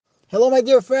Hello, my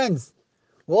dear friends.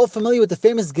 We're all familiar with the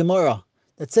famous Gemara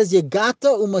that says,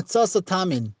 Yagata umatzasa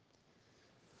tamin.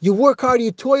 You work hard,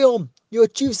 you toil, you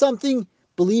achieve something,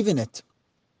 believe in it.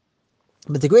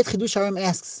 But the great Chidush Haram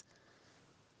asks,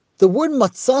 the word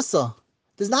matzasa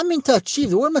does not mean to achieve.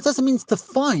 The word matzasa means to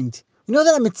find. You know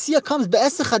that a mitzvah comes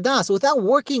be'esech hadas, without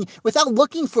working, without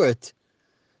looking for it.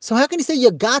 So how can you say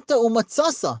Yagata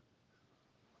umatzasa?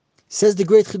 Says the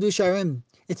great Chidush Haram,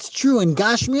 it's true in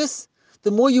Gashmias,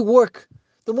 the more you work,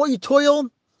 the more you toil,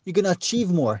 you're going to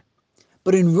achieve more.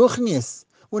 But in Ruchnias,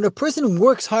 when a person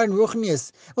works hard in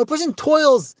Ruchnias, when a person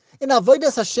toils in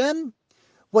Avodas Hashem,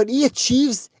 what he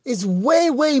achieves is way,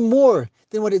 way more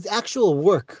than what his actual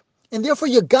work. And therefore,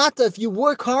 Yagata, if you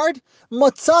work hard,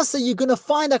 Matzasa, you're going to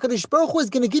find HaKadosh Baruch Hu is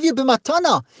going to give you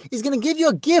b'matana. He's going to give you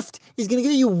a gift. He's going to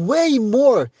give you way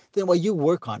more than what you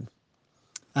work on.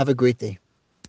 Have a great day.